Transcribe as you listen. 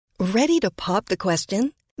Ready to pop the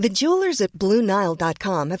question? The jewelers at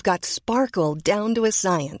BlueNile.com have got sparkle down to a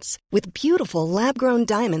science with beautiful lab-grown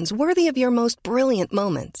diamonds worthy of your most brilliant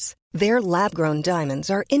moments. Their lab-grown diamonds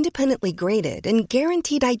are independently graded and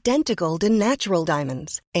guaranteed identical to natural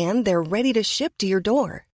diamonds, and they're ready to ship to your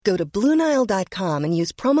door. Go to BlueNile.com and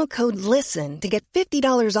use promo code LISTEN to get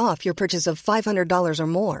 $50 off your purchase of $500 or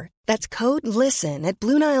more. That's code LISTEN at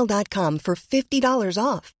BlueNile.com for $50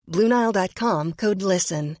 off. BlueNile.com, code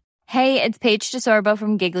LISTEN. Hey, it's Paige DeSorbo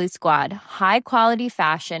from Giggly Squad. High quality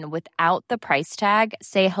fashion without the price tag.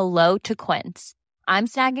 Say hello to Quince. I'm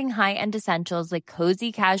snagging high-end essentials like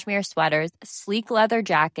cozy cashmere sweaters, sleek leather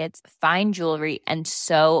jackets, fine jewelry, and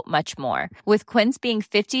so much more. With Quince being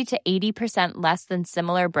 50 to 80% less than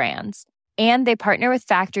similar brands. And they partner with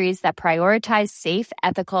factories that prioritize safe,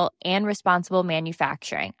 ethical, and responsible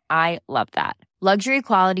manufacturing. I love that. Luxury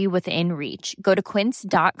quality within reach. Go to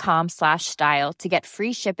quince.com/style to get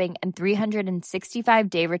free shipping and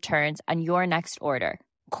 365-day returns on your next order.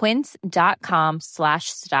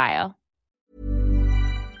 Quince.com/style.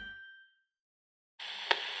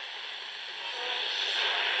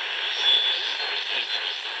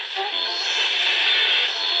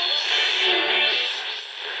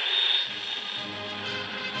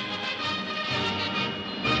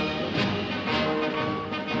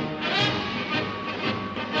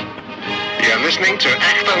 You're listening to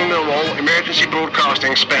Acton Millwall Emergency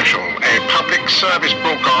Broadcasting Special, a public service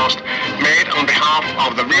broadcast made on behalf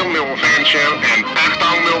of the Real Millwall Fan Show and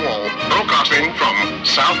Acton Millwall, broadcasting from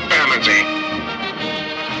South Bermondsey.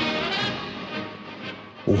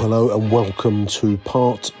 Well, hello and welcome to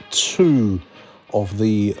part 2 of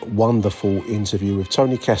the wonderful interview with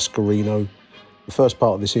Tony Cascarino. The first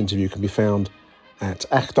part of this interview can be found at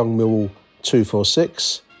Acton Millwall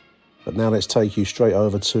 246. But now let's take you straight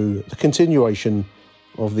over to the continuation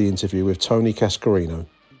of the interview with Tony Cascarino.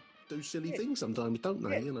 Do silly things sometimes, don't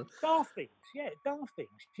they? Yeah, you know, daft things.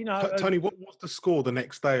 You know, Tony, what was the score the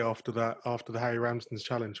next day after the Harry Ramsden's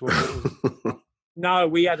challenge? What was it? No,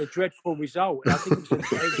 we had a dreadful result. And I think it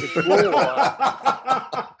was a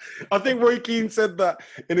draw. I think Roy Keane said that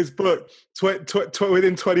in his book.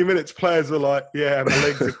 Within 20 minutes, players were like, "Yeah, my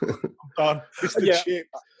legs are done. It's the chip.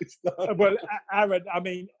 It's done." Well, Aaron, I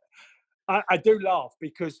mean, I do laugh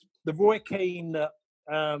because the Roy Keane that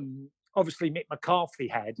obviously Mick McCarthy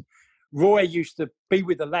had, Roy used to be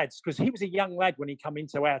with the lads because he was a young lad when he came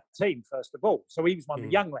into our team, first of all. So he was one of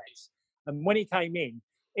the young lads. And when he came in,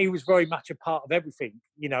 he was very much a part of everything,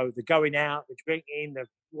 you know, the going out, the drinking, the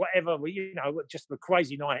whatever, you know, just the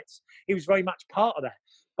crazy nights. He was very much part of that.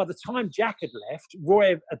 By the time Jack had left,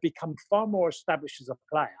 Roy had become far more established as a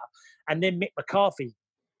player. And then Mick McCarthy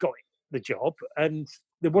got the job. And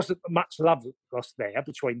there wasn't much love lost there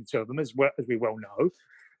between the two of them, as we well know.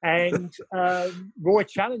 And Roy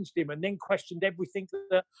challenged him and then questioned everything.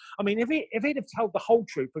 I mean, if he'd have told the whole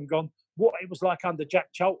truth and gone what it was like under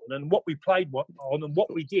Jack Charlton and what we played on and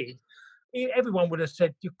what we did, everyone would have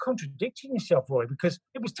said, "You're contradicting yourself, Roy," because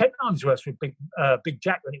it was 10 times worse with Big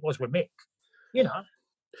Jack than it was with Mick. You know.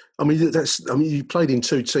 I mean, you played in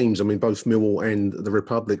two teams. I mean, both Millwall and the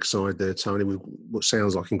Republic side there, Tony, with what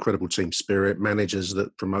sounds like incredible team spirit, managers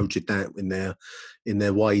that promoted that in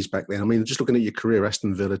their ways back then. I mean, just looking at your career,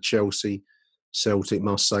 Aston Villa, Chelsea, Celtic,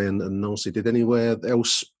 Marseille and Nancy, did anywhere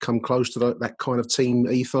else come close to that kind of team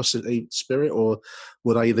ethos, spirit, or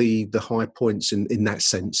were they the high points in that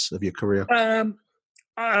sense of your career?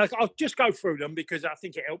 I'll just go through them because I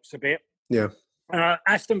think it helps a bit. Yeah.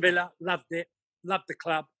 Aston Villa, loved it. Loved the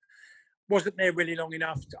club. Wasn't there really long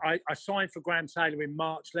enough. I signed for Graham Taylor in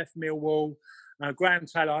March, left Millwall. Graham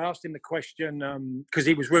Taylor, I asked him the question because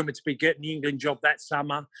he was rumoured to be getting the England job that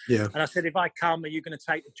summer. Yeah. And I said, if I come, are you going to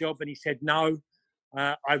take the job? And he said, no.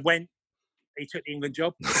 I went. He took the England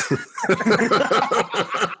job.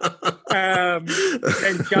 Then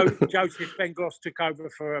Joseph Bengos took over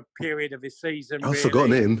for a period of his season. I've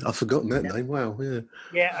forgotten him. I've forgotten that name. Wow, yeah.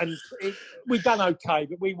 Yeah, and we've done okay,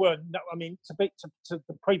 but we weren't. I mean, to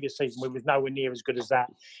the previous season, we was nowhere near as good as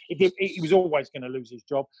that. He was always going to lose his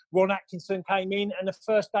job. Ron Atkinson came in, and the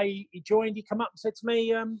first day he joined, he come up and said to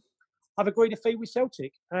me, "I've agreed a fee with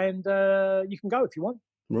Celtic, and you can go if you want."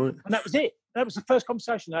 Right. And that was it. That was the first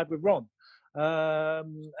conversation I had with Ron.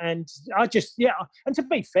 And I just, and to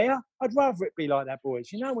be fair, I'd rather it be like that,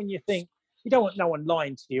 boys. You know, when you think you don't want no one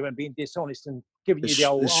lying to you and being dishonest and giving you the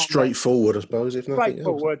old... It's straightforward, I suppose, if nothing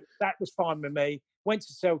straightforward. Else. That was fine with me. Went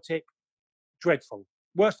to Celtic, dreadful.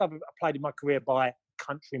 Worst I've ever played in my career by a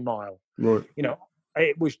country mile. Right. You know,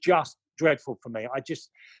 it was just dreadful for me.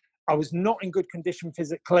 I was not in good condition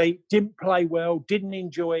physically, didn't play well, didn't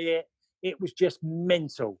enjoy it. It was just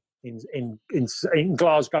mental. in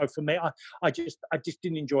Glasgow for me. I just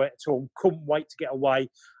didn't enjoy it at all. Couldn't wait to get away,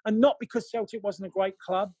 and not because Celtic wasn't a great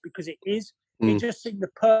club, because it is. It just seemed the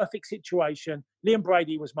perfect situation. Liam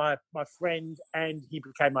Brady was my friend, and he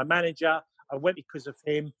became my manager. I went because of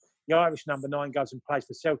him. The Irish number 9 goes and plays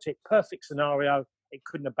for Celtic. Perfect scenario. It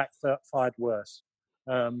couldn't have backfired worse.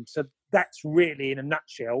 So that's really, in a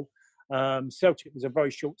nutshell, Celtic was a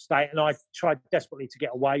very short stay, and I tried desperately to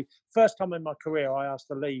get away. First time in my career, I asked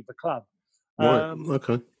to leave the club. Right.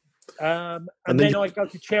 Okay. And then I go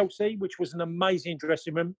to Chelsea, which was an amazing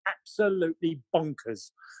dressing room, absolutely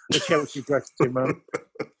bonkers. The Chelsea dressing room.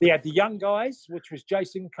 They had the young guys, which was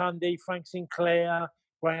Jason Cundy, Frank Sinclair,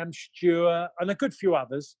 Graham Stewart, and a good few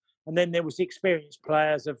others. And then there was the experienced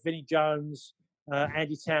players of Vinnie Jones,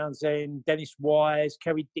 Andy Townsend, Dennis Wise,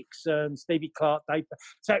 Kerry Dixon, Stevie Clark.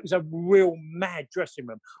 So it was a real mad dressing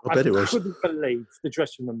room. I bet it was. Couldn't believe the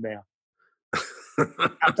dressing room there.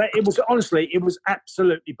 But it was, honestly, it was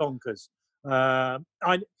absolutely bonkers.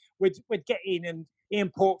 We'd get in, and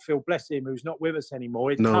Ian Portfield, bless him, who's not with us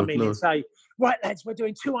anymore, he'd come in and say, right, lads, we're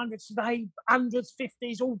doing 200s today, 100s,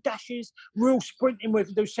 50s, all dashes, real sprinting, we're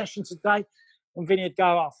going to do sessions today. And Vinny would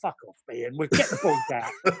go, oh, fuck off, Ian, we'll get the ball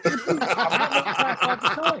down.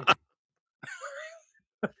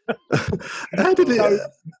 How did it...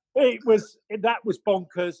 That was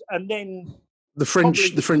bonkers. And then... The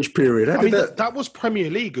French period. That was Premier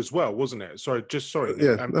League as well, wasn't it? Sorry.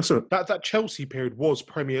 Yeah, that's right. That Chelsea period was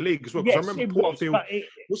Premier League as well. Yes, I remember Porterfield.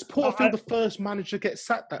 Was Porterfield the first manager to get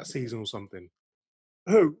sacked that season or something?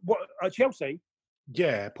 Who? What? Chelsea?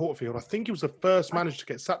 Yeah, Porterfield. I think he was the first manager to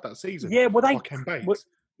get sacked that season. Yeah, well, Ken Bates.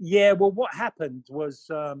 What happened was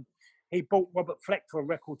he bought Robert Fleck for a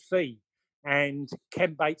record fee, and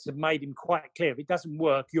Ken Bates had made him quite clear: if it doesn't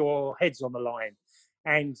work, your head's on the line.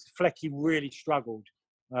 And Flecky really struggled,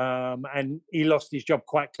 and he lost his job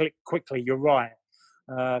quite quickly. You're right.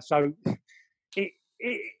 So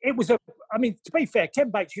it was I mean, to be fair, Ken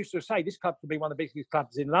Bates used to say this club could be one of the biggest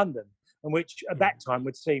clubs in London, and which at that time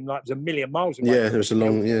would seem like it was a million miles away. Yeah, it was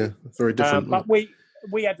very different. But we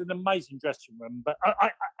had an amazing dressing room. But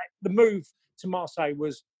the move to Marseille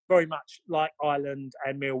was very much like Ireland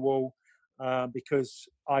and Millwall, because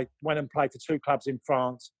I went and played for 2 clubs in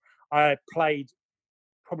France. I played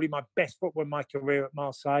probably my best football in my career at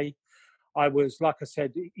Marseille. I was, like I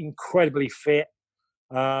said, incredibly fit.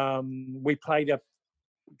 We played a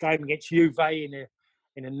game against Juve in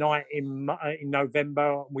a night in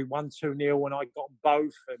November. We won 2-0, and I got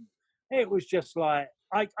both. And it was just like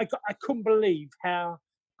I couldn't believe how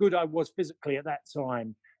good I was physically at that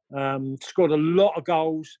time. Scored a lot of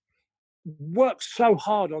goals. Worked so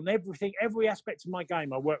hard on everything, every aspect of my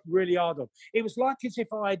game. I worked really hard on. It was like as if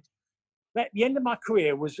at the end of my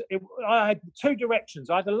career I had 2 directions.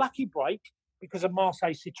 I had a lucky break because of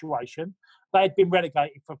Marseille's situation. They had been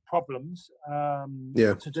relegated for problems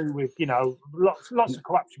to do with, lots of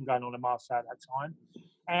corruption going on in Marseille at that time.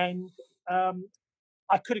 And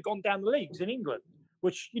I could have gone down the leagues in England,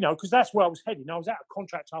 which, because that's where I was heading. I was out of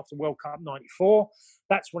contract after World Cup 94.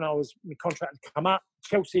 That's when my contract had come up.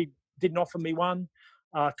 Chelsea didn't offer me one.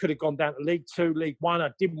 I could have gone down to League 2, League 1. I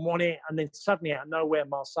didn't want it. And then suddenly out of nowhere,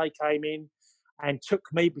 Marseille came in and took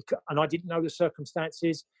me, and I didn't know the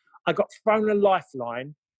circumstances. I got thrown a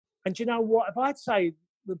lifeline. And you know what? If I'd say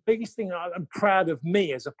the biggest thing I'm proud of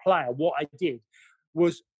me as a player, what I did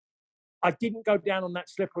was I didn't go down on that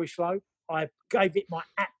slippery slope. I gave it my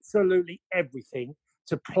absolutely everything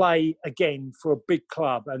to play again for a big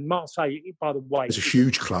club. And Marseille, by the way, it's a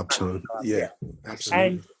huge club, too. Yeah,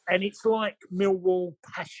 absolutely. And it's like Millwall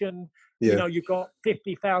passion. Yeah. You've got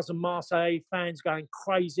 50,000 Marseille fans going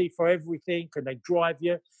crazy for everything, and they drive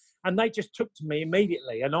you. And they just took to me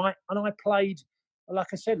immediately. And I played, like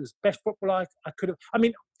I said, as best football I could have. I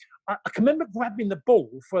mean, I can remember grabbing the ball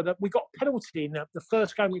we got a penalty in the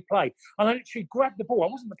first game we played. And I literally grabbed the ball. I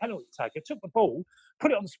wasn't the penalty taker. I took the ball,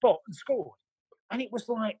 put it on the spot and scored. And it was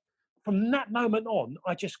like, from that moment on,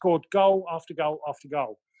 I just scored goal after goal after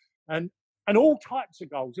goal. And all types of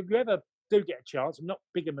goals. If you ever do get a chance, I'm not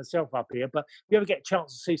bigging myself up here, but if you ever get a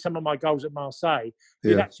chance to see some of my goals at Marseille,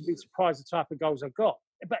 you'd actually be surprised the type of goals I got.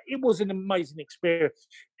 But it was an amazing experience.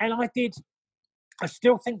 And I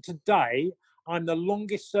still think today, I'm the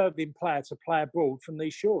longest serving player to play abroad from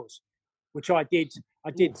these shores, which I did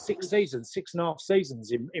 6.5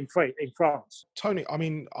 seasons in France. Tony, I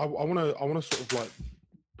mean, I want to sort of like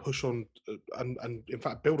push on and in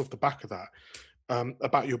fact build off the back of that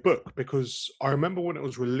about your book, because I remember when it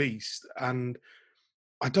was released, and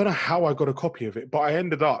I don't know how I got a copy of it, but I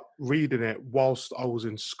ended up reading it whilst I was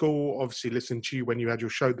in school. Obviously, listening to you when you had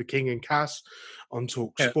your show, The King and Cass, on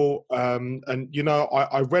Talk Sport. And you know,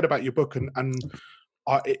 I read about your book, and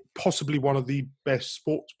it possibly one of the best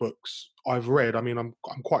sports books I've read. I mean, I'm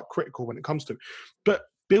quite critical when it comes to it, but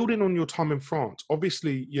building on your time in France,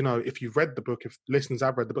 obviously, you know, if you've read the book, if listeners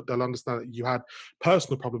have read the book, they'll understand that you had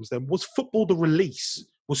personal problems then. Was football the release?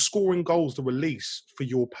 Was scoring goals the release for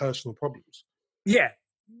your personal problems? Yeah,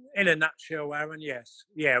 in a nutshell, Aaron, yes.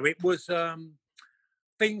 Yeah, it was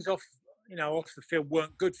things off the field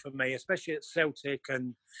weren't good for me, especially at Celtic,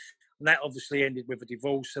 and that obviously ended with a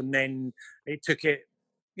divorce, and then it took it,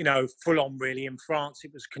 full on really. In France,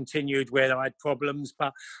 it was continued where I had problems,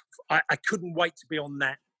 but I couldn't wait to be on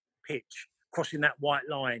that pitch, crossing that white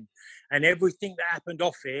line, and everything that happened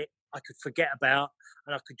off it, I could forget about,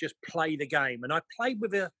 and I could just play the game. And I played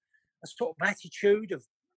with a sort of attitude of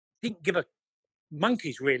didn't give a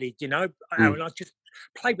monkeys really, Aaron. I just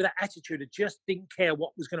played with that attitude of just didn't care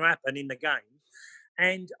what was going to happen in the game,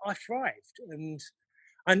 and I thrived.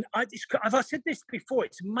 And as I said this before,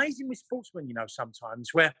 it's amazing with sportsmen, sometimes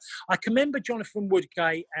where I can remember Jonathan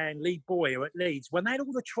Woodgate and Lee Boyer at Leeds, when they had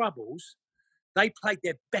all the troubles, they played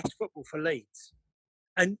their best football for Leeds.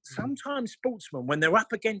 And sometimes sportsmen, when they're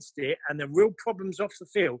up against it and the real problems off the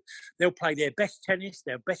field, they'll play their best tennis,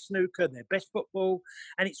 their best snooker, their best football.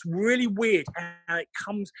 And it's really weird how it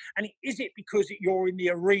comes. And is it because you're in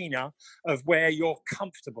the arena of where you're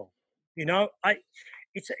comfortable?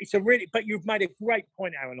 It's a really, but you've made a great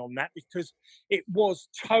point, Aaron, on that, because it was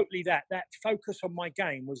totally that focus on my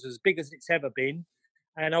game was as big as it's ever been.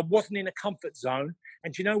 And I wasn't in a comfort zone.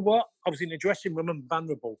 And do you know what? I was in the dressing room and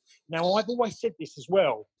vulnerable. Now, I've always said this as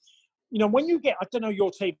well. When you get, I don't know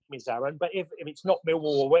your team is, Aaron, but if it's not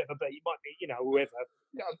Millwall or whatever, but it might be, whoever.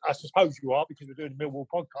 I suppose you are, because we're doing a Millwall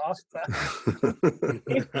podcast. But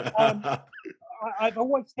I've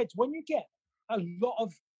always said, when you get a lot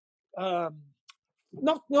of,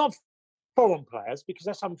 not foreign players, because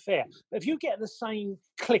that's unfair. But if you get the same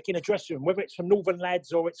clique in a dressing room, whether it's from Northern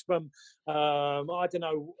lads or it's from,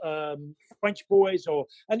 French boys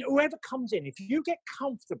and whoever comes in, if you get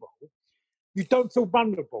comfortable, you don't feel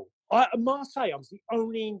vulnerable. At Marseille, I was the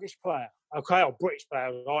only English player, okay, or British player,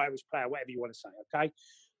 or Irish player, whatever you want to say, okay?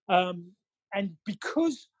 And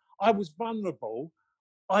because I was vulnerable,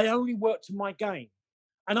 I only worked to my game.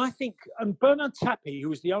 And I think, Bernard Tapie, who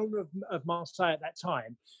was the owner of Marseille at that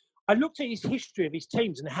time, I looked at his history of his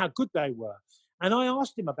teams and how good they were. And I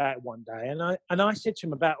asked him about it one day. And I said to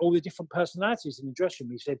him about all the different personalities in the dressing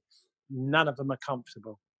room. He said, none of them are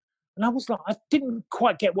comfortable. And I was like, I didn't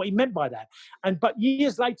quite get what he meant by that. But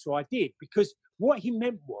years later, I did, because what he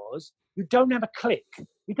meant was you don't have a clique.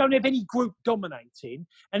 You don't have any group dominating.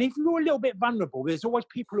 And if you're a little bit vulnerable, there's always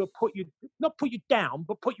people who not put you down,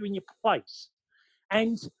 but put you in your place.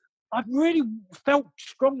 And I've really felt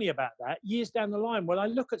strongly about that years down the line. When I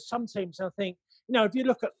look at some teams and I think, if you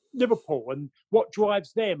look at Liverpool and what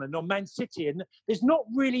drives them, and on Man City, and there's not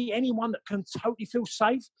really anyone that can totally feel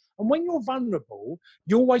safe. And when you're vulnerable,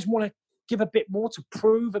 you always want to give a bit more, to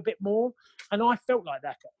prove a bit more. And I felt like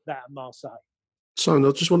that at Marseille. So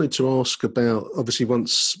I just wanted to ask about, obviously,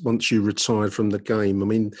 once you retired from the game, I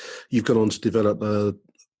mean, you've gone on to develop a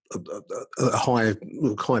high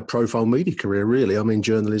profile media career, really. I mean,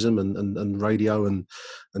 journalism and radio and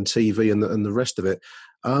TV and the rest of it.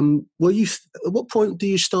 At what point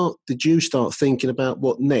did you start thinking about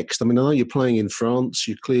what next? I mean, I know you're playing in France.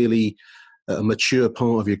 You're clearly at a mature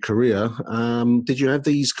part of your career. Did you have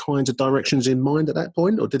these kinds of directions in mind at that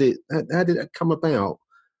point, or how did it come about?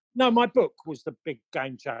 No, my book was the big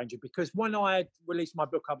game changer, because when I had released my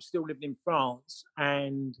book, I was still living in France,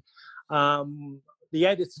 and the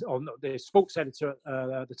editor, or not, the sports editor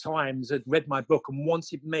at the Times, had read my book and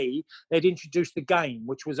wanted me. They'd introduced the game,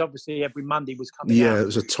 which was obviously every Monday was coming out. Yeah, it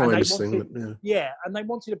was a Times thing. Yeah, and they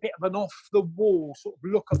wanted a bit of an off-the-wall sort of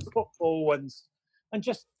look at football and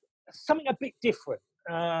just something a bit different.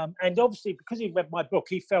 And obviously, because he read my book,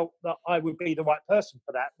 he felt that I would be the right person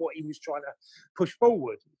for that, what he was trying to push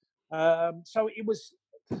forward. So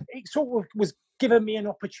it sort of was given me an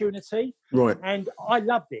opportunity, right? And I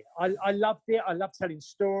loved it. I loved it. I loved telling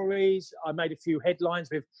stories. I made a few headlines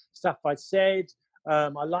with stuff I said. I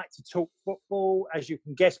like to talk football, as you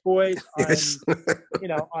can guess, boys. Yes.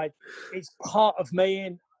 It's part of me.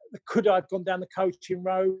 And could I have gone down the coaching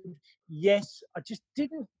road? Yes. I just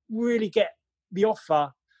didn't really get the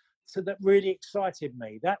offer that really excited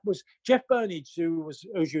me. That was Jeff Burnage,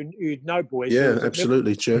 you'd know, boys. Yeah,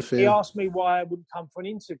 absolutely, Jeff. He asked me why I wouldn't come for an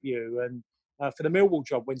interview and for the Millwall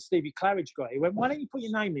job when Stevie Claridge got it. He went, why don't you put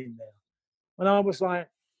your name in there? And I was like,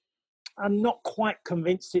 I'm not quite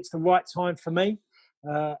convinced it's the right time for me.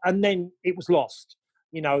 And then it was lost,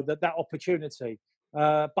 that opportunity.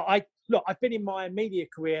 But I've been in my media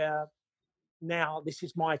career now. This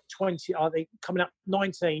is my 20, I think, coming up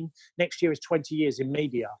 19. Next year is 20 years in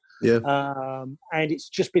media. Yeah. And it's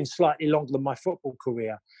just been slightly longer than my football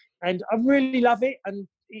career. And I really love it. And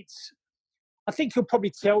I think you'll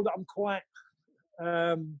probably tell that I'm quite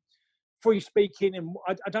free speaking, and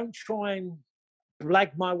I don't try and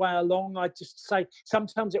blag my way along. I just say,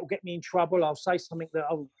 sometimes it will get me in trouble. I'll say something that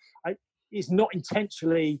is not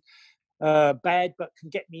intentionally bad, but can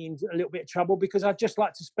get me in a little bit of trouble, because I just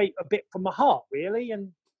like to speak a bit from my heart, really. And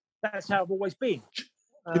that's how I've always been.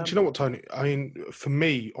 Do you know what, Tony? I mean, for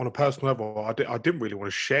me, on a personal level, I didn't really want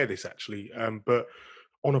to share this, actually. But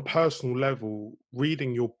on a personal level,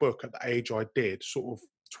 reading your book at the age I did, sort of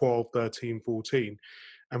 12, 13, 14,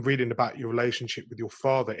 and reading about your relationship with your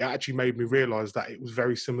father, it actually made me realise that it was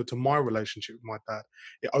very similar to my relationship with my dad.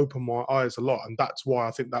 It opened my eyes a lot, and that's why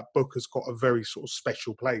I think that book has got a very sort of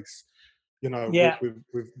special place,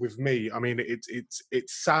 with me. I mean, it's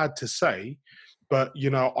sad to say, but,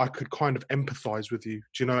 I could kind of empathise with you,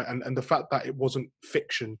 and the fact that it wasn't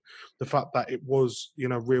fiction, the fact that it was,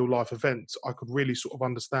 real life events, I could really sort of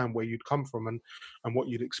understand where you'd come from and what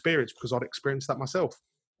you'd experienced, because I'd experienced that myself.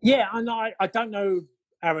 Yeah, and I don't know,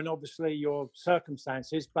 Aaron, obviously your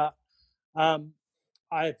circumstances, but I've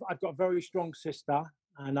got a very strong sister,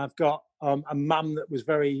 and I've got a mum that was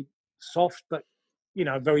very soft, but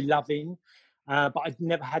very loving. But I've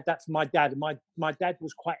never had that from my dad. And my dad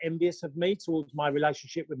was quite envious of me towards my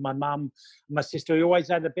relationship with my mum and my sister. He always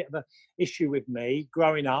had a bit of an issue with me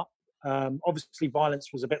growing up. Obviously, violence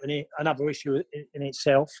was a bit of another issue in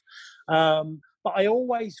itself. But I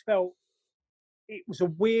always felt it was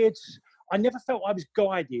I never felt I was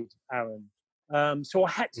guided, Aaron. So I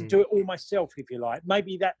had to do it all myself, if you like.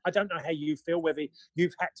 Maybe that, I don't know how you feel, whether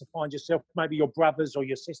you've had to find yourself, maybe your brothers or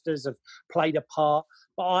your sisters have played a part.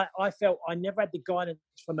 But I felt I never had the guidance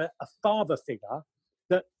from a father figure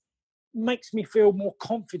that makes me feel more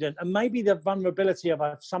confident. And maybe the vulnerability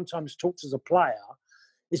I've sometimes talked as a player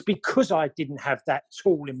is because I didn't have that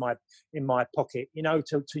tool in my pocket,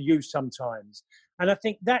 to use sometimes. And I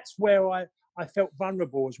think that's where I felt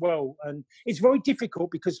vulnerable as well. And it's very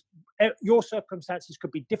difficult because your circumstances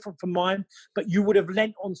could be different from mine, but you would have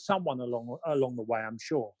lent on someone along the way, I'm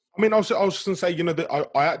sure. I mean, I was just going to say, that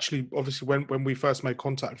I actually, obviously, when we first made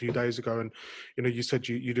contact a few days ago, and, you said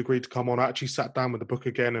you'd agreed to come on, I actually sat down with the book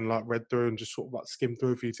again and read through and just sort of skimmed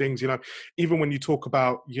through a few things, even when you talk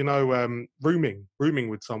about, rooming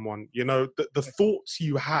with someone, the thoughts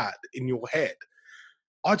you had in your head,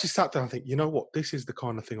 I just sat down and think, you know what, this is the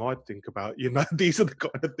kind of thing I'd think about. These are the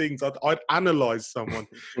kind of things I'd analyse someone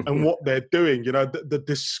and what they're doing. The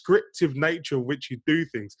descriptive nature of which you do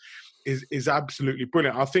things is absolutely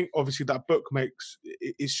brilliant. I think obviously that book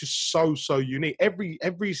it's just so unique.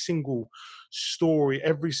 Every single story,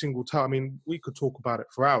 every single time. I mean, we could talk about it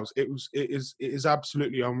for hours. It is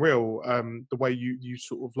absolutely unreal. The way you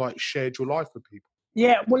sort of shared your life with people.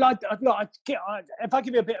 Yeah, well, if I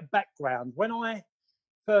give you a bit of background, when I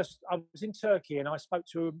was in Turkey and I spoke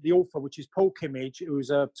to the author, which is Paul Kimmage, who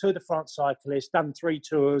was a Tour de France cyclist, done 3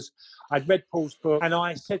 tours. I'd read Paul's book, and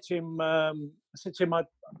I said to him,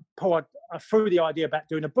 Paul, I threw the idea about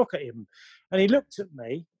doing a book at him. And he looked at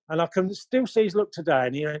me, and I can still see his look today,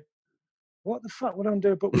 and he went, what the fuck would I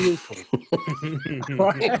do a book with you for?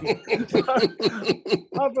 I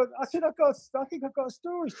said, I think I've got a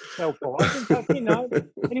story to tell, Paul.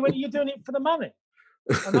 And he went, you're doing it for the money.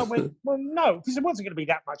 And I went, well, no, because it wasn't going to be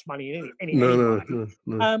that much money in it.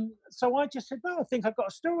 No. So I just said, no, I think I've got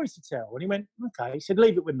a story to tell. And he went, okay. He said,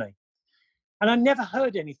 leave it with me. And I never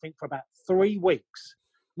heard anything for about 3 weeks.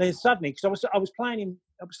 And then suddenly, because I was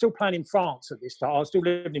still playing in France at this time. I was still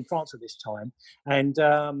living in France at this time. And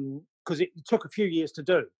because it took a few years to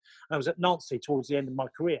do. I was at Nancy towards the end of my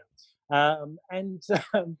career.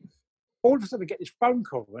 All of a sudden I get this phone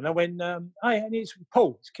call, and I went, hey, and it's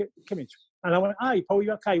Paul, it's Kimmage. And I went, hey, Paul,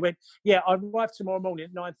 you okay? He went, yeah, I arrive tomorrow morning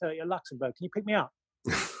at 9:30 at Luxembourg. Can you pick me up?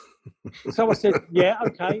 So I said, yeah,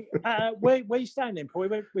 okay. Where are you staying then, Paul? He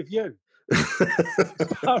went, with you.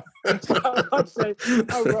 so I said,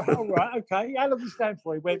 all right, okay. How long are you staying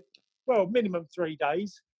for? He went, well, minimum 3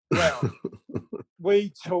 days. Well,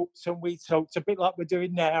 we talked, a bit like we're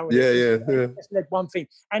doing now. Yeah. It's led one thing.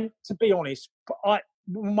 And to be honest,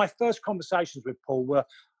 my first conversations with Paul were,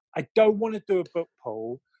 I don't want to do a book,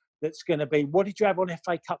 Paul, that's going to be, what did you have on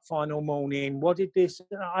FA Cup final morning? What did this?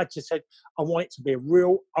 I just said, I want it to be a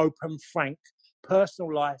real open, frank,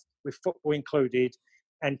 personal life with football included,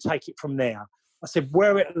 and take it from there. I said,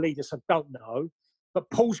 where it'll lead us, I don't know. But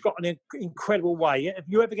Paul's got an incredible way. If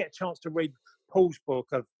you ever get a chance to read Paul's book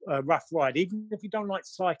of Rough Ride, even if you don't like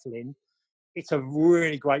cycling, it's a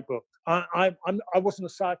really great book. I wasn't a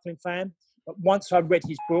cycling fan, but once I read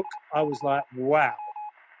his book, I was like, wow.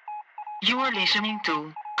 You're listening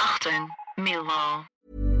to Achten Millwall.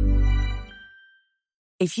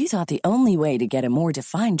 If you thought the only way to get a more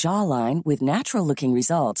defined jawline with natural-looking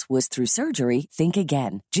results was through surgery, think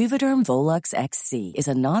again. Juvederm Volux XC is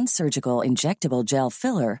a non-surgical injectable gel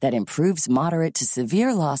filler that improves moderate to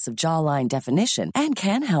severe loss of jawline definition and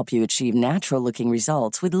can help you achieve natural-looking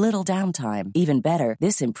results with little downtime. Even better,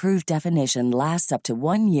 this improved definition lasts up to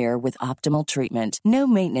 1 year with optimal treatment. No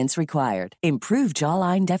maintenance required. Improve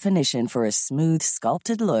jawline definition for a smooth,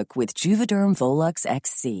 sculpted look with Juvederm Volux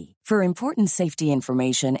XC. For important safety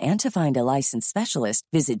information and to find a licensed specialist,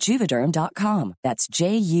 visit Juvederm.com. That's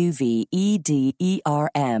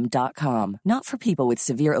JUVEDERM.com. Not for people with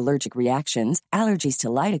severe allergic reactions, allergies to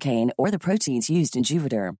lidocaine, or the proteins used in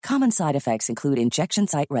Juvederm. Common side effects include injection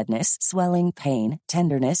site redness, swelling, pain,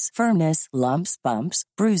 tenderness, firmness, lumps, bumps,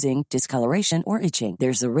 bruising, discoloration, or itching.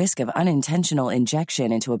 There's a risk of unintentional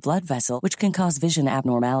injection into a blood vessel, which can cause vision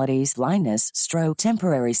abnormalities, blindness, stroke,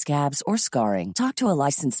 temporary scabs, or scarring. Talk to a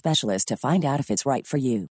licensed specialist to find out if it's right for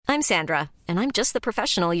you. I'm Sandra, and I'm just the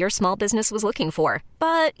professional your small business was looking for.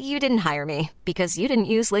 But you didn't hire me because you didn't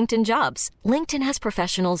use LinkedIn Jobs. LinkedIn has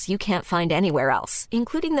professionals you can't find anywhere else,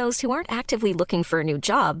 including those who aren't actively looking for a new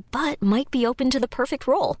job, but might be open to the perfect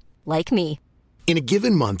role, like me. In a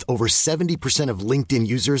given month, over 70% of LinkedIn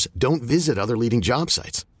users don't visit other leading job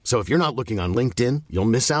sites. So if you're not looking on LinkedIn, you'll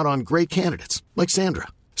miss out on great candidates like Sandra.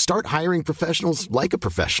 Start hiring professionals like a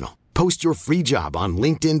professional. Post your free job on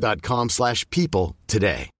linkedin.com/people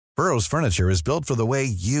today. Burrow's furniture is built for the way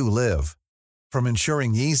you live. From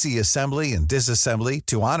ensuring easy assembly and disassembly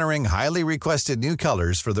to honoring highly requested new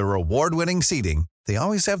colors for their award-winning seating, they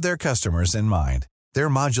always have their customers in mind. Their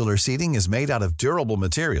modular seating is made out of durable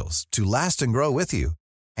materials to last and grow with you.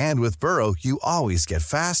 And with Burrow, you always get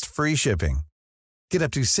fast, free shipping. Get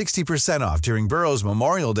up to 60% off during Burrow's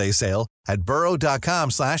Memorial Day sale at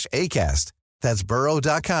burrow.com/ACAST. That's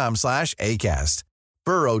burrow.com/ACAST.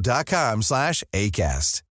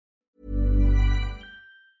 burrow.com/ACAST.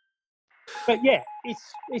 But yeah,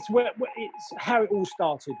 it's how it all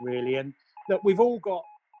started really, and that we've all got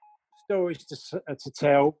stories to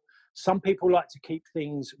tell. Some people like to keep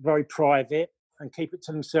things very private and keep it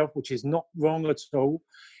to themselves, which is not wrong at all.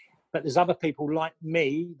 But there's other people like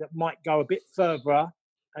me that might go a bit further,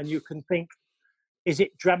 and you can think, is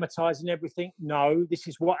it dramatising everything? No, this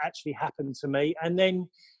is what actually happened to me. And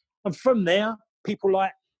from there, people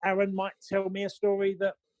like Aaron might tell me a story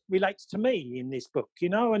that relates to me in this book,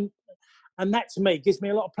 and that to me gives me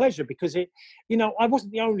a lot of pleasure because I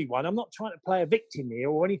wasn't the only one. I'm not trying to play a victim here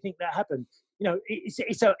or anything that happened.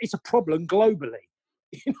 It's a problem globally.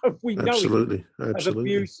 We know absolutely of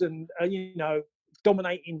abuse and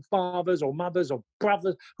dominating fathers or mothers or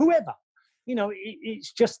brothers, whoever.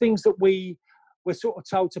 It's just things that we're sort of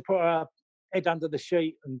told to put our head under the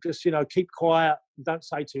sheet and just keep quiet, and don't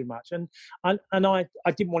say too much. And I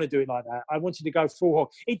didn't want to do it like that. I wanted to go full hog.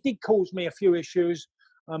 It did cause me a few issues.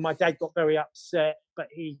 My dad got very upset, but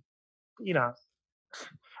he,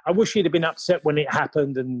 I wish he'd have been upset when it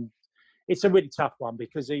happened. And it's a really tough one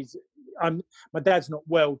because my dad's not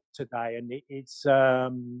well today, and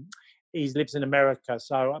he lives in America.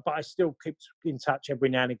 But I still keep in touch every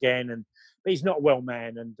now and again. But he's not a well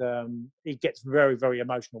man, and he gets very, very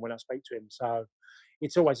emotional when I speak to him. So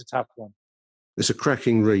it's always a tough one. It's a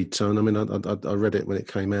cracking read, Tone. I mean, I read it when it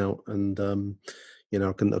came out, and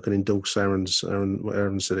I can endorse what Aaron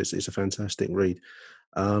said. It's a fantastic read.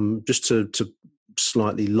 Just to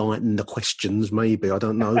slightly lighten the questions, maybe, I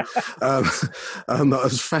don't know. I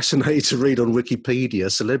was fascinated to read on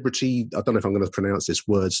Wikipedia, celebrity, I don't know if I'm going to pronounce this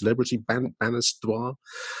word, celebrity Bannister.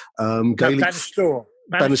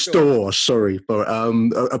 Bannister, sorry. But,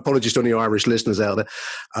 apologies to any Irish listeners out there.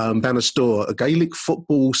 Bannister, a Gaelic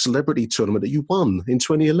football celebrity tournament that you won in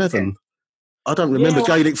 2011. Yeah. I don't remember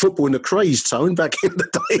Gaelic football in the craze, Tone, back in the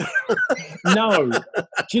day. No.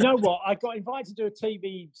 Do you know what? I got invited to a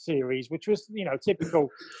TV series, which was,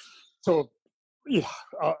 typical sort of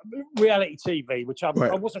reality TV, which I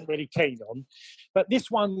wasn't really keen on. But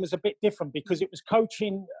this one was a bit different because it was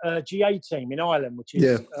coaching a GA team in Ireland, which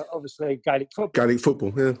is obviously Gaelic football. Gaelic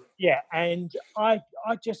football, yeah. Yeah, and I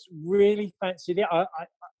just really fancied it.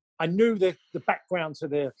 I knew the background to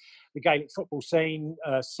the Gaelic football scene,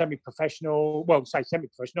 semi-professional. Well, say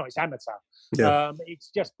semi-professional, it's amateur. Yeah.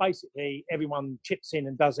 It's just basically everyone chips in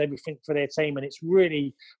and does everything for their team, and it's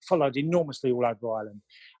really followed enormously all over Ireland.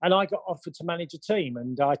 And I got offered to manage a team,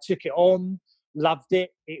 and I took it on. Loved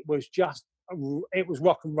it. It was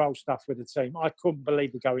rock and roll stuff with the team. I couldn't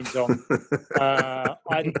believe the goings on. I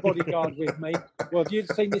had a bodyguard with me. Well, if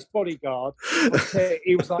you'd seen this bodyguard,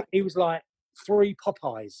 he was like 3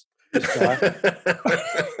 Popeyes. This guy.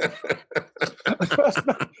 First,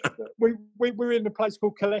 we were in a place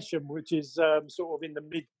called Kalesham, which is sort of in the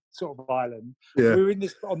mid sort of island. Yeah. We were in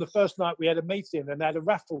this on the first night. We had a meeting and they had a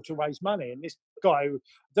raffle to raise money. And this guy, I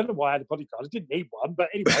don't know why I had a bodyguard. I didn't need one, but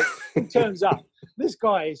anyway, it turns up. This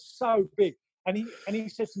guy is so big, and he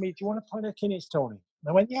says to me, "Do you want a pint of Guinness, Tony?" And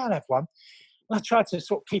I went, "Yeah, I'll have one." And I tried to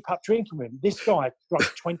sort of keep up drinking with him. This guy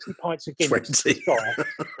drank 20 pints of Guinness. 20. This guy.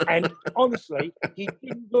 And honestly, he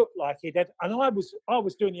didn't look like he'd had. And I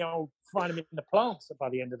was doing the old throwing him in the plants by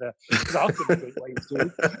the end of because I couldn't do what he was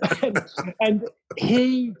doing. And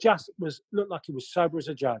he just looked like he was sober as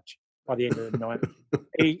a judge by the end of the night.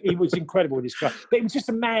 He was incredible, this guy. But it was just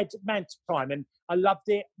a mad time, and I loved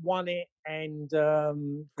it, won it, and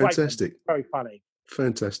fantastic, very funny.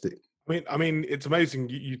 Fantastic. I mean, it's amazing.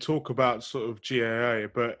 You talk about sort of GAA,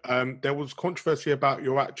 but there was controversy about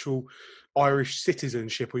your actual Irish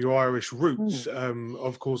citizenship or your Irish roots.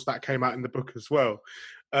 Of course, that came out in the book as well.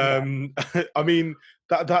 I mean,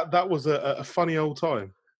 that was a funny old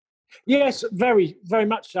time. Yes, very, very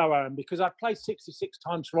much so, Aaron, because I played 66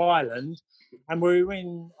 times for Ireland, and we were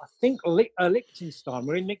in, I think, Liechtenstein.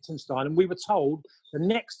 We're in Liechtenstein, and we were told the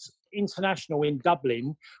next international in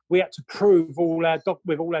Dublin, we had to prove with all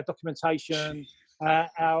our documentation, our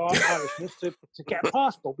Irishness to get a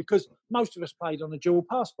passport, because most of us played on a dual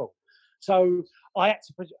passport. So I had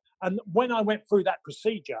to, and when I went through that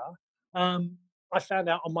procedure, I found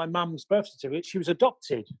out on my mum's birth certificate she was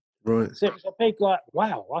adopted. Right. So it was a big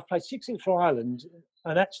wow, I played 16 for Ireland,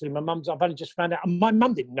 and actually I've only just found out, and my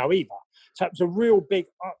mum didn't know either. So it was a real big,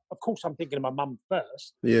 of course I'm thinking of my mum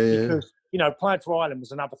first. Yeah. Because, playing for Ireland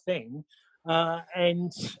was another thing.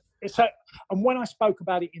 And when I spoke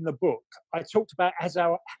about it in the book, I talked about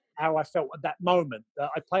how I felt at that moment,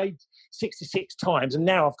 that I played 66 times, and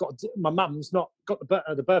now my mum's not got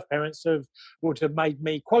the birth parents would have made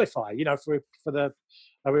me qualify, for the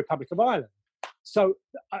Republic of Ireland. So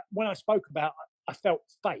when I spoke about, I felt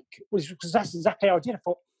fake, because that's exactly how I did. I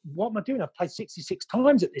thought, what am I doing? I've played 66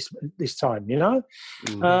 times at this time,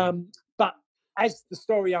 But as the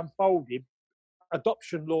story unfolded,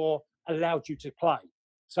 adoption law allowed you to play.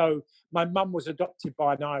 So my mum was adopted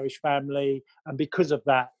by an Irish family, and because of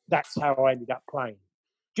that, that's how I ended up playing.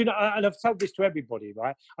 Do you know? And I've told this to everybody,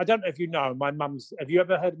 right? I don't know if you know my mum's. Have you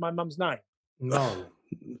ever heard of my mum's name? No.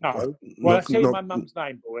 No. Well, I'll tell you my mum's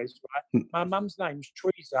name, boys. Right? My mum's name's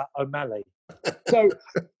Teresa O'Malley. So,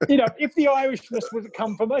 if the Irishness would have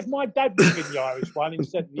come from, if my dad would have been the Irish one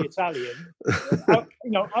instead of the Italian,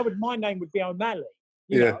 my name would be O'Malley.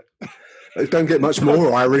 You know? Don't get much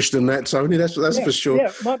more Irish than that, Tony. That's for sure.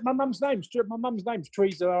 Yeah, my mum's name's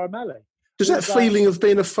Teresa O'Malley. Does that feeling of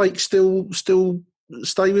being a fake still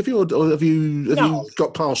stay with you, or have you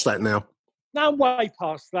got past that now? No, I'm way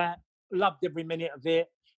past that. Loved every minute of it.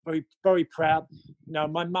 Very, very proud.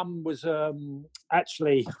 My mum was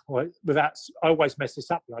actually, I always mess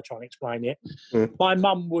this up when I try and explain it. My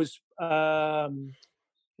mum was her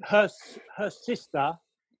sister.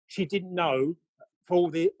 She didn't know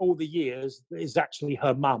for all the years is actually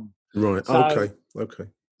her mum. Right. So, okay.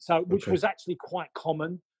 So, which was actually quite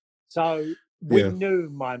common. So we knew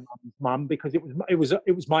my mum because it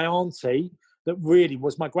was my auntie that really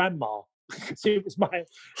was my grandma. So it was my,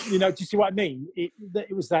 do you see what I mean?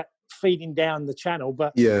 It was that feeding down the channel,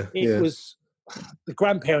 but it was the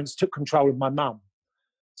grandparents took control of my mum.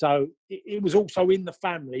 So it was also in the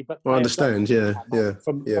family, but I understand. Yeah.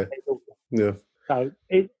 So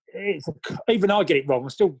it's even I get it wrong. I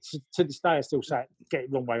still to this day I still say get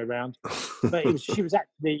it the wrong way around. But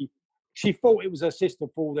she thought it was her sister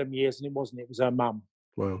for all them years, and it wasn't. It was her mum,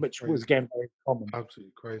 which was again very common.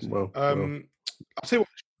 Absolutely crazy. I'll tell you what.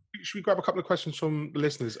 Should we grab a couple of questions from the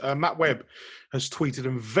listeners? Matt Webb has tweeted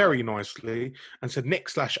them very nicely and said,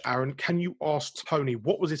 Nick/Aaron, can you ask Tony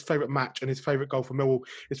what was his favourite match and his favourite goal for Millwall?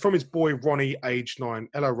 It's from his boy Ronnie, aged 9.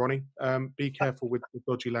 Hello, Ronnie. Be careful with the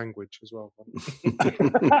dodgy language as well.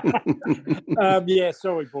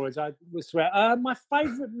 Sorry, boys. I will swear. My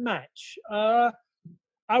favourite match,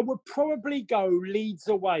 I would probably go Leeds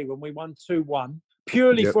away when we won 2-1.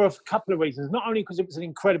 Purely for a couple of reasons. Not only because it was an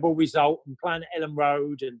incredible result and playing at Ellen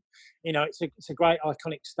Road, and it's a great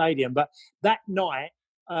iconic stadium. But that night,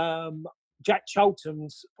 Jack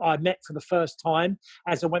Cholton's I met for the first time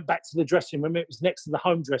as I went back to the dressing room. It was next to the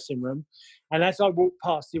home dressing room, and as I walked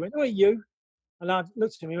past, he went, "Who are you?" And I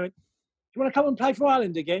looked at him. He went, "Do you want to come and play for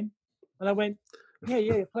Ireland again?" And I went,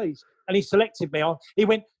 "Yeah, please." And he selected me. He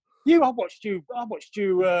went, I watched you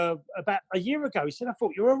about a year ago. He said, I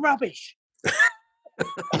thought you were rubbish.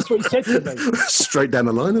 That's what he said to me. Straight down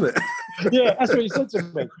the line, isn't it? Yeah, that's what he said to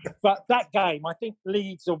me. But that game, I think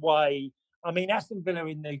Leeds away. I mean, Aston Villa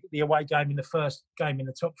in the away game in the first game in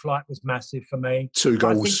the top flight was massive for me. 2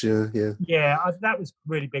 goals, think, yeah. Yeah, that was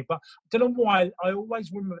really big. But I don't know why. I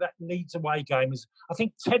always remember that Leeds away game. I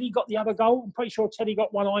think Teddy got the other goal. I'm pretty sure Teddy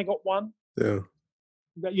got one, I got one. Yeah.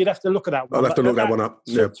 You'd have to look at that one. I'll have to look that one up.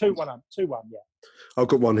 Yeah. 2-1 up. 2-1, yeah. I've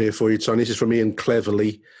got one here for you, Tony. This is from Ian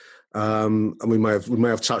Cleverly. And we may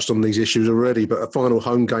have touched on these issues already, but a final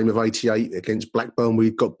home game of '88 against Blackburn, we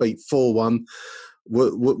got beat 4-1.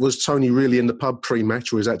 Was Tony really in the pub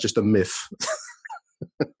pre-match, or is that just a myth?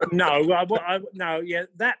 No, yeah,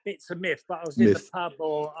 that bit's a myth. But I was in the pub,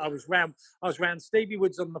 or I was round Stevie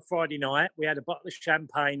Woods on the Friday night. We had a bottle of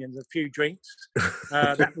champagne and a few drinks.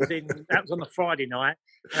 That was on the Friday night,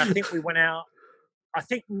 and I think we went out. I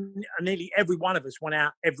think nearly every one of us went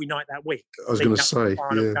out every night that week. I was going to say,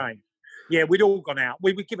 yeah, we'd all gone out.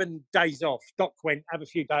 We were given days off. Doc went, have a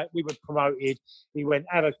few days. We were promoted. He went,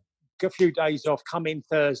 have a few days off, come in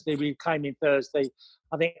Thursday. We came in Thursday.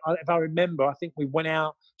 I think, if I remember, I think we went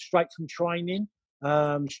out straight from training,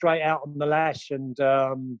 straight out on the lash. And,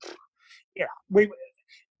 we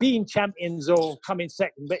being champions or coming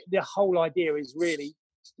second, but the whole idea is really,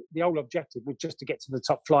 the whole objective was just to get to the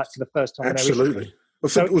top flight for the first time. Absolutely.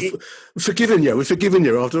 We're forgiving you. We're forgiving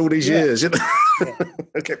you after all these years.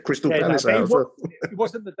 I kept Crystal Palace out. It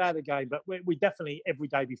wasn't the day of the game, but we definitely every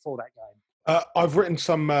day before that game. I've written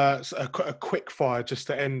some a quick fire just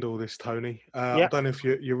to end all this, Tony. I don't know if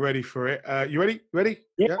you're ready for it. You ready? Ready?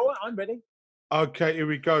 Yeah, all right, I'm ready. Okay, here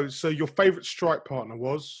we go. So your favourite strike partner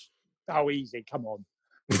was? Oh, easy. Come on.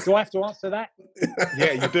 Do I have to answer that?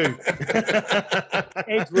 Yeah, you do.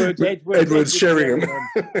 Edward Sheringham.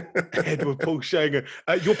 Edward Paul Sheringham.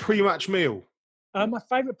 Your pre-match meal? My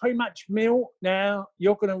favourite pre-match meal, now,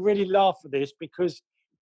 you're going to really laugh at this because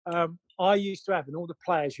I used to have, and all the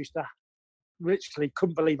players used to literally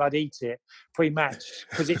couldn't believe I'd eat it pre-match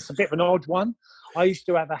because it's a bit of an odd one. I used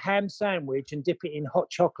to have a ham sandwich and dip it in hot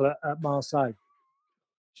chocolate at Marseille.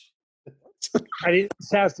 And it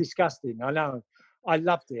sounds disgusting, I know. I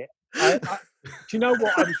loved it. Do you know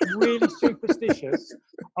what? I was really superstitious.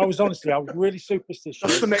 I was really superstitious.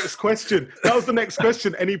 That's the next question. That was the next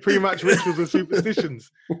question. Any pre-match rituals and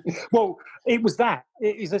superstitions? Well, it was that.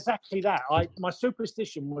 It is exactly that. My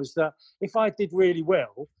superstition was that if I did really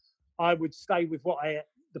well, I would stay with what I ate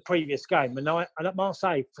the previous game. And at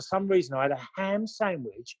Marseille, for some reason, I had a ham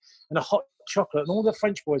sandwich and a hot chocolate, and all the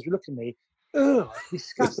French boys were looking at me. Ugh,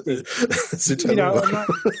 disgusting.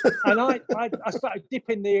 And I started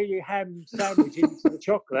dipping the ham sandwich into the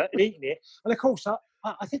chocolate and eating it. And of course,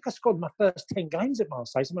 I think I scored my first 10 games at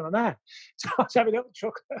Marseille, something like that. So I was having up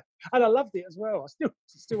chocolate, and I loved it as well. I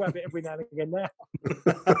still have it every now and again now.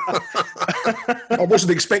 I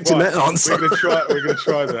wasn't expecting that answer. We're going to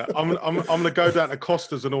try that. I'm going to go down to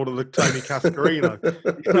Costa's and order the Tony Cascarino.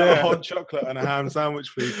 A hot chocolate and a ham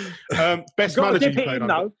sandwich, please. Best manager you played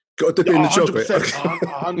on. Got to dip in the chocolate.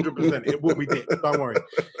 100%. It will be dipped. Don't worry.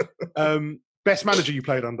 Best manager you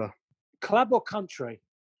played under? Club or country?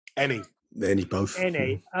 Any, both.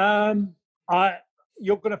 Any.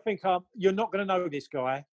 You're going to think you're not going to know this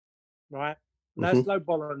guy, right? Laszlo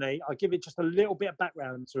Bologna. I'll give it just a little bit of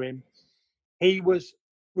background to him. He was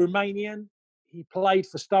Romanian. He played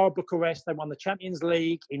for Steaua Bucharest. They won the Champions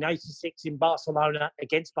League in '86 in Barcelona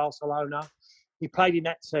against Barcelona. He played in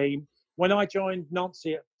that team. When I joined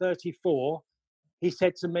Nancy at 34, he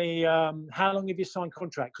said to me, how long have you signed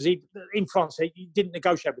contract? Because in France, he didn't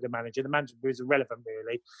negotiate with the manager. The manager was irrelevant,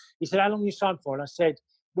 really. He said, how long have you signed for? And I said,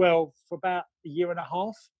 well, for about a year and a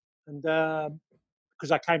half. And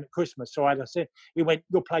because I came at Christmas. So I said, he went,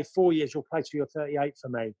 you'll play 4 years. You'll play till you're 38 for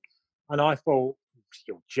me. And I thought,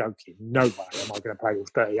 you're joking. No way am I going to play till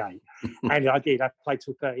 38. And I did. I played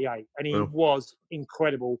till 38. And he was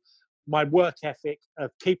incredible. My work ethic of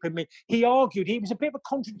keeping me. He argued, he was a bit of a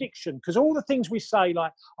contradiction because all the things we say,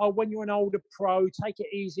 like, oh, when you're an older pro, take it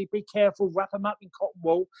easy, be careful, wrap them up in cotton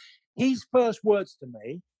wool. His first words to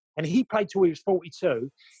me, and he played till he was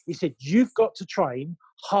 42, he said, you've got to train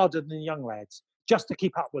harder than the young lads just to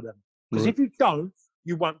keep up with them. Because if you don't,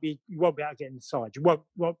 you won't be able to get inside. You won't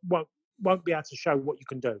be able to show what you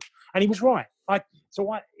can do. And he was right. It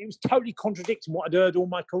was totally contradicting what I'd heard all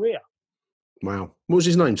my career. Wow. What was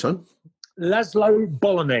his name, son? Laszlo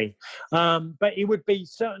Bologna. But it would be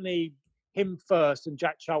certainly him first and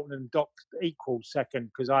Jack Charlton and Doc equal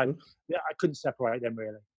second because I couldn't separate them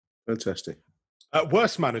really. Fantastic.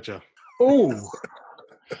 Worst manager? Oh.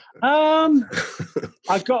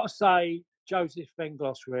 I've got to say, Joseph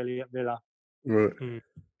Venglos really at Villa. Right.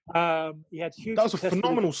 He had huge. That was a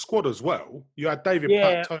phenomenal squad as well. You had David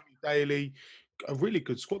Platt, Tony Daly, a really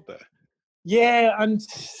good squad there. Yeah, and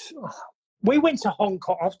we went to Hong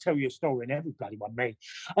Kong. I'll tell you a story, and every bloody one me.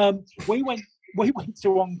 We went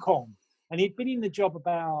to Hong Kong, and he'd been in the job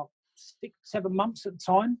about 6-7 months at the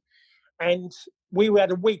time, and we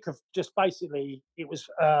had a week of just basically. It was,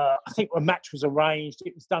 I think, a match was arranged.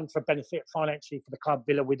 It was done for benefit financially for the club.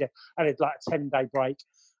 Villa. We had like a 10-day break,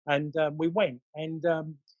 and we went, and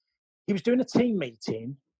he was doing a team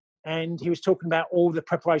meeting, and he was talking about all the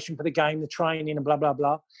preparation for the game, the training, and blah blah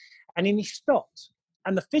blah. And then he stopped,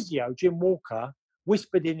 and the physio, Jim Walker,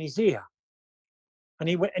 whispered in his ear. And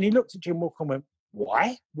he went, and he looked at Jim Walker and went,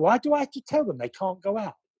 "Why? Why do I have to tell them they can't go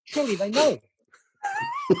out? Surely they know."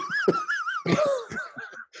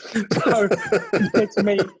 So he said to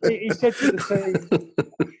me, he said to the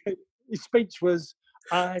team, his speech was,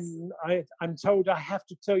 I'm told I have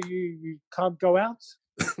to tell you can't go out.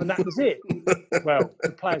 And that was it. Well,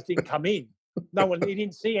 the players didn't come in. No one, he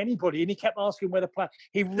didn't see anybody, and he kept asking where the player.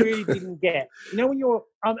 He really didn't get. You know, when you're,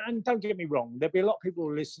 and don't get me wrong, there'll be a lot of people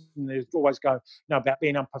who listen who always go, no, about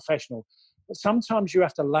being unprofessional. But sometimes you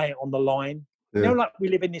have to lay it on the line. Yeah. You know, like we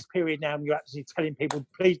live in this period now, and you're actually telling people,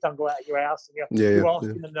 please don't go out of your house, and you're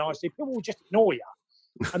asking them nicely. People will just ignore you.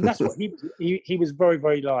 And that's what he was very,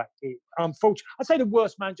 very like. Unfortunately, I'd say the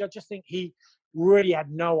worst manager. I just think he really had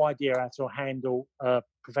no idea how to handle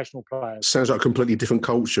professional players. Sounds like a completely different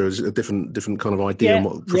culture, a different kind of idea on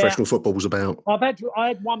what professional football was about. I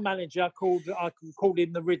had one manager called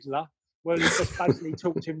him the Riddler, where he just basically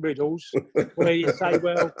talked in riddles, where you say,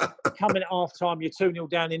 well, coming at half time, you're 2-0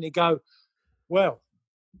 down, and you go, well,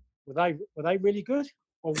 were they really good,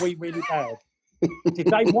 or were we really bad? Did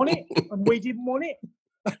they want it and we didn't want it?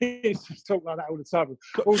 It's just talk like that all the time.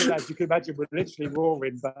 All the lads you can imagine were literally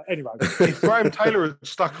roaring. But anyway, if Graham Taylor had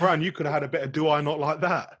stuck around, you could have had a bit of "Do I Not Like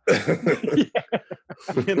That?"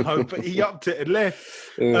 You know, but he upped it and left.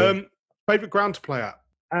 Favorite ground to play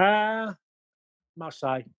at?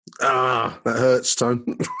 Marseille. That hurts, Tone.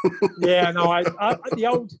 Yeah, no, as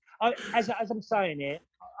I'm saying it,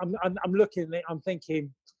 I'm looking at it, I'm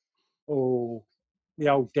thinking, oh. The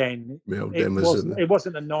old Den. It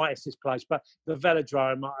wasn't the nicest place, but the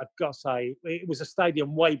Velodrome, I've got to say, it was a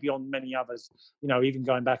stadium way beyond many others, you know, even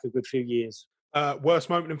going back a good few years. Worst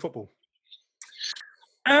moment in football?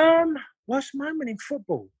 Worst moment in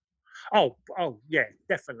football? Oh, yeah,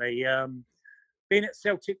 definitely. Being at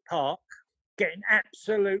Celtic Park, getting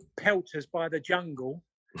absolute pelters by the Jungle,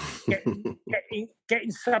 getting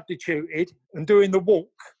substituted and doing the walk,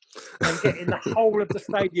 and getting the whole of the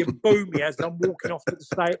stadium booming as I'm walking off to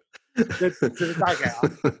the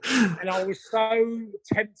dugout. And I was so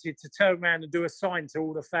tempted to turn around and do a sign to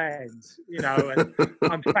all the fans, you know, and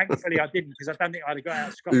thankfully I didn't, because I don't think I'd have got out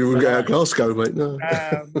of Scotland. You wouldn't get out of Glasgow, mate, no.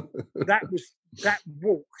 That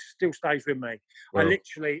walk still stays with me. Wow.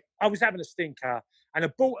 I was having a stinker, and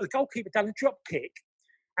the goalkeeper done a drop kick,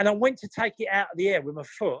 and I went to take it out of the air with my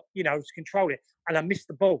foot, you know, to control it, and I missed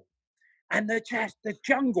the ball. And the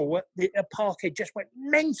Jungle at the Parkhead just went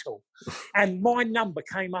mental. And my number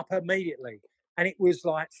came up immediately. And it was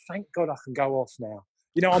like, thank God I can go off now.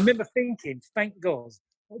 You know, I remember thinking, thank God,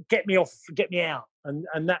 get me off, get me out. And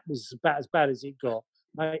that was about as bad as it got.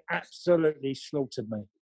 They absolutely slaughtered me.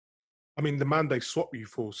 I mean, the man they swapped you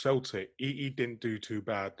for, Celtic, he didn't do too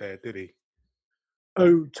bad there, did he?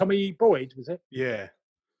 Oh, Tommy Boyd, was it? Yeah.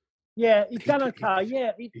 Yeah, he done okay.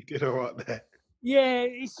 He did all right there. Yeah,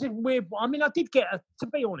 it's a weird. I mean, I did get, to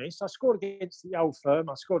be honest, I scored against the Old Firm.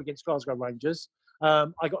 I scored against Glasgow Rangers. I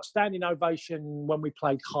got standing ovation when we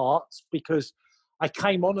played Hearts, because I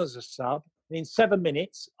came on as a sub. And in 7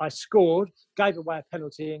 minutes, I scored, gave away a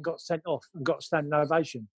penalty, and got sent off and got a standing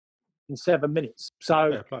ovation in 7 minutes.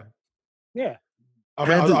 So, yeah. I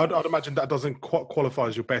mean, I'd imagine that doesn't qualify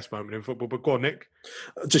as your best moment in football, but go on, Nick.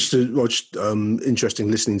 Just interesting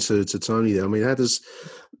listening to Tony there. I mean,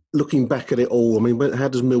 looking back at it all, I mean, how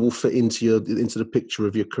does Millwall fit into the picture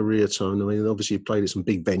of your career, Tony? I mean, obviously you played at some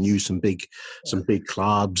big venues, some big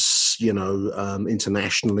clubs, you know,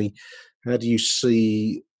 internationally. How do you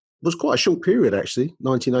see? It was quite a short period, actually,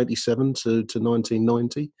 1987 to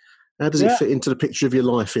 1990. How does it fit into the picture of your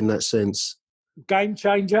life in that sense? Game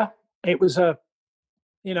changer. It was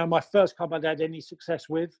my first club I'd had any success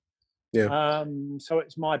with. Yeah. So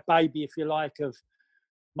it's my baby, if you like, of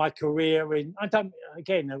my career. Be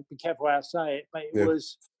careful how I say it, but it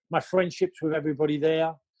was my friendships with everybody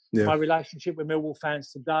there, my relationship with Millwall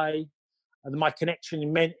fans today, and my connection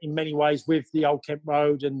in many ways with the Old Kent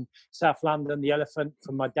Road and South London, the Elephant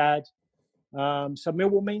from my dad. So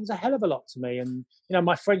Millwall means a hell of a lot to me. And,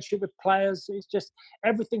 my friendship with players, it's just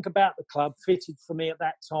everything about the club fitted for me at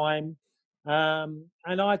that time. And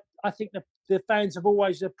I think the fans have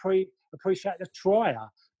always appreciated a trier.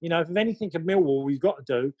 If anything of Millwall you've got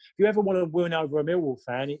to do, if you ever want to win over a Millwall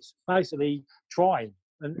fan, it's basically trying.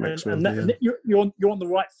 And you're on the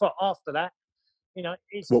right foot after that.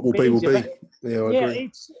 It's what will be will be. Yeah, I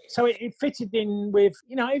agree. It fitted in with,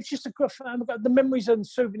 it's just a good. The memories and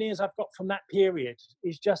souvenirs I've got from that period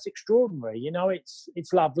is just extraordinary.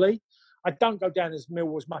 It's lovely. I don't go down as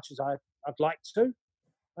Millwall as much as I'd like to,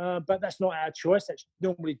 but that's not our choice. That's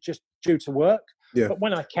normally just due to work. Yeah. But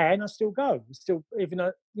when I can, I still go. Even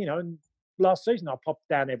though, last season I popped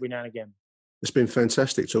down every now and again. It's been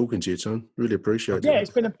fantastic talking to you, Tom. Really appreciate it. Yeah,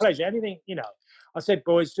 it's been a pleasure. Anything, I said,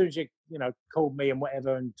 boys, as soon as you, called me and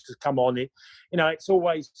whatever and just come on it, it's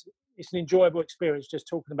an enjoyable experience just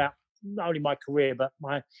talking about not only my career, but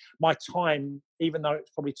my time, even though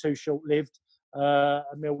it's probably too short-lived at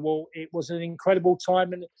Millwall. It was an incredible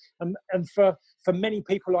time. And for many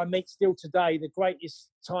people I meet still today, the greatest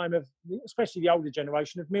time of, especially the older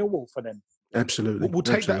generation, of Millwall for them. Absolutely. We'll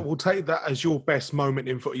take that as your best moment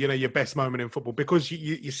in football. Your best moment in football, because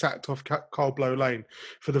you sacked off Carl Blow Lane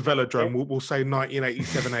for the Velodrome. Yeah. We'll say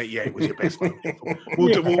 1987-88 was your best moment in football.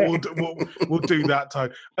 We'll do that,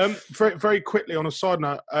 Tone. Very, very quickly on a side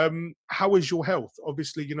note, how is your health?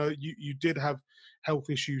 Obviously, you did have health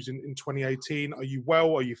issues in 2018. Are you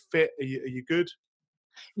well? Are you fit? Are you good?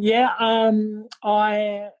 Yeah.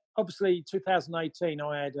 Obviously 2018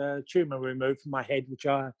 I had a tumour removed from my head, which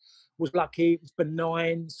I was lucky. It was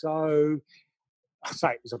benign, so I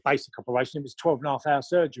say it was a basic operation. It was 12.5-hour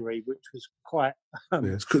surgery, which was quite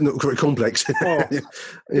it's not very complex. It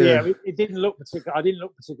didn't look particularly. I didn't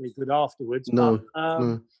look particularly good afterwards. No,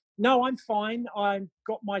 no, I'm fine. I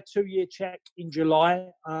got my 2-year check in July.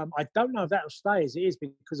 I don't know if that'll stay as it is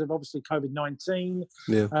because of obviously COVID-19.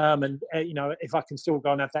 Yeah. And if I can still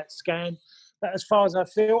go and have that scan. But as far as I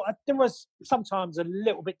feel, there was sometimes a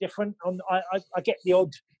little bit different. I get the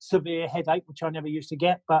odd severe headache, which I never used to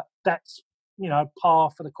get, but that's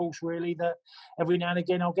par for the course really. That every now and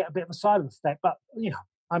again I'll get a bit of a side effect, but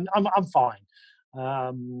I'm fine.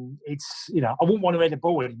 It's I wouldn't want to hit a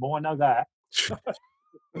ball anymore. I know that.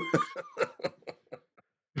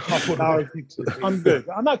 I'm good.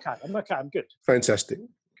 I'm okay. I'm good. Fantastic.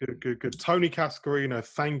 Good. Tony Cascarino,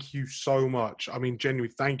 thank you so much. I mean,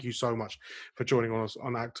 genuinely, thank you so much for joining us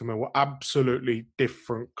on Acton Millwall. Absolutely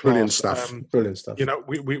different class. Brilliant stuff.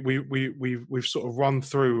 We've sort of run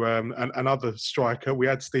through another striker. We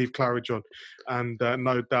had Steve Claridge on, and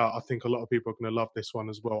no doubt, I think a lot of people are going to love this one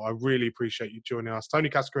as well. I really appreciate you joining us, Tony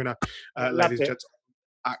Cascarino, ladies and gents.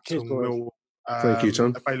 Acton Millwall. Thank you,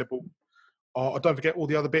 Tom. Available. Don't forget all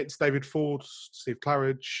the other bits. David Ford, Steve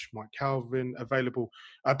Claridge, Mike Calvin, available.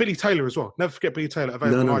 Billy Taylor as well. Never forget Billy Taylor.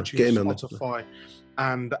 Available on iTunes, Spotify,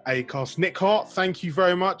 and Acast. Nick Hart, thank you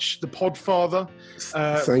very much. The Podfather.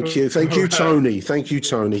 Thank you, Tony. Thank you,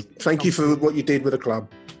 Tony. Thank you for what you did with the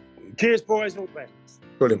club. Cheers, boys. All the best.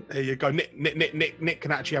 Brilliant. There you go. Nick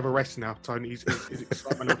can actually have a rest now, Tony. He's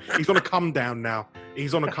on a come down now.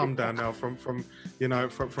 He's on a come down now from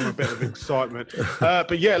a bit of excitement.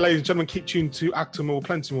 But yeah, ladies and gentlemen, keep tuned to Acton Millwall,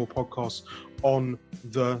 plenty more podcasts on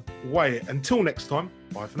the way. Until next time,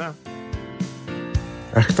 bye for now.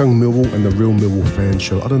 Acton Millwall and the Real Millwall Fan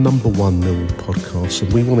Show are the #1 Millwall podcast,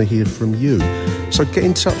 and we want to hear from you. So get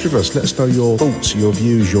in touch with us. Let us know your thoughts, your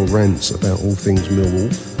views, your rants about all things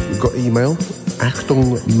Millwall. We've got email,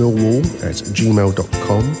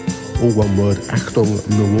 actonmillwall@gmail.com, all one word,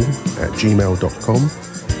 actonmillwall@gmail.com.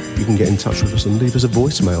 You can get in touch with us and leave us a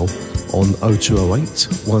voicemail on 0208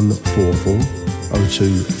 144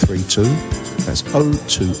 0232. That's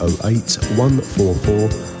 0208 144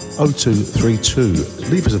 0232.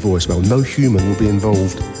 Leave us a voicemail. No human will be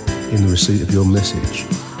involved in the receipt of your message.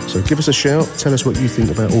 So give us a shout, tell us what you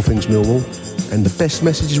think about all things Millwall, and the best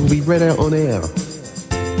messages will be read out on air.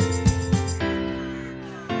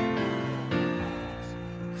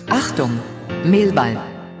 Achtung, Millwall.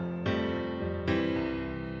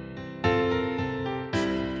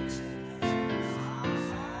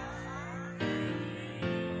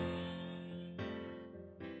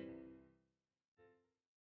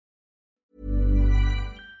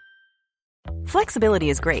 Flexibility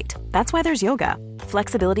is great. That's why there's yoga.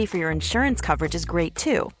 Flexibility for your insurance coverage is great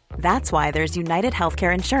too. That's why there's United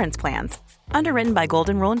Healthcare Insurance Plans. Underwritten by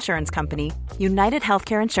Golden Rule Insurance Company, United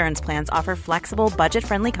Healthcare Insurance Plans offer flexible,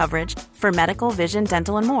 budget-friendly coverage for medical, vision,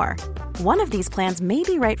 dental, and more. One of these plans may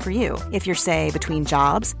be right for you if you're, say, between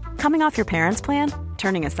jobs, coming off your parents' plan,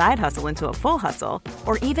 turning a side hustle into a full hustle,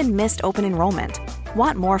 or even missed open enrollment.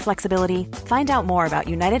 Want more flexibility? Find out more about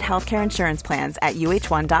United Healthcare Insurance Plans at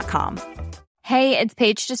uh1.com. Hey, it's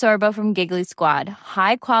Paige DeSorbo from Giggly Squad.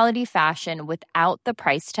 High quality fashion without the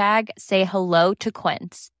price tag. Say hello to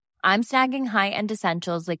Quince. I'm snagging high-end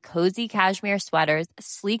essentials like cozy cashmere sweaters,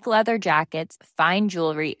 sleek leather jackets, fine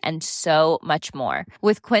jewelry, and so much more.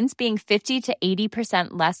 With Quince being 50 to 80%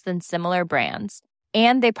 less than similar brands.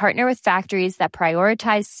 And they partner with factories that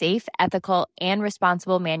prioritize safe, ethical, and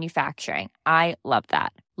responsible manufacturing. I love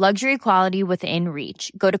that. Luxury quality within reach.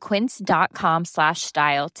 Go to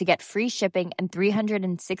quince.com/style to get free shipping and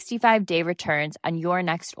 365-day returns on your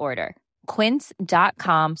next order.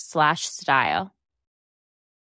 Quince.com/style.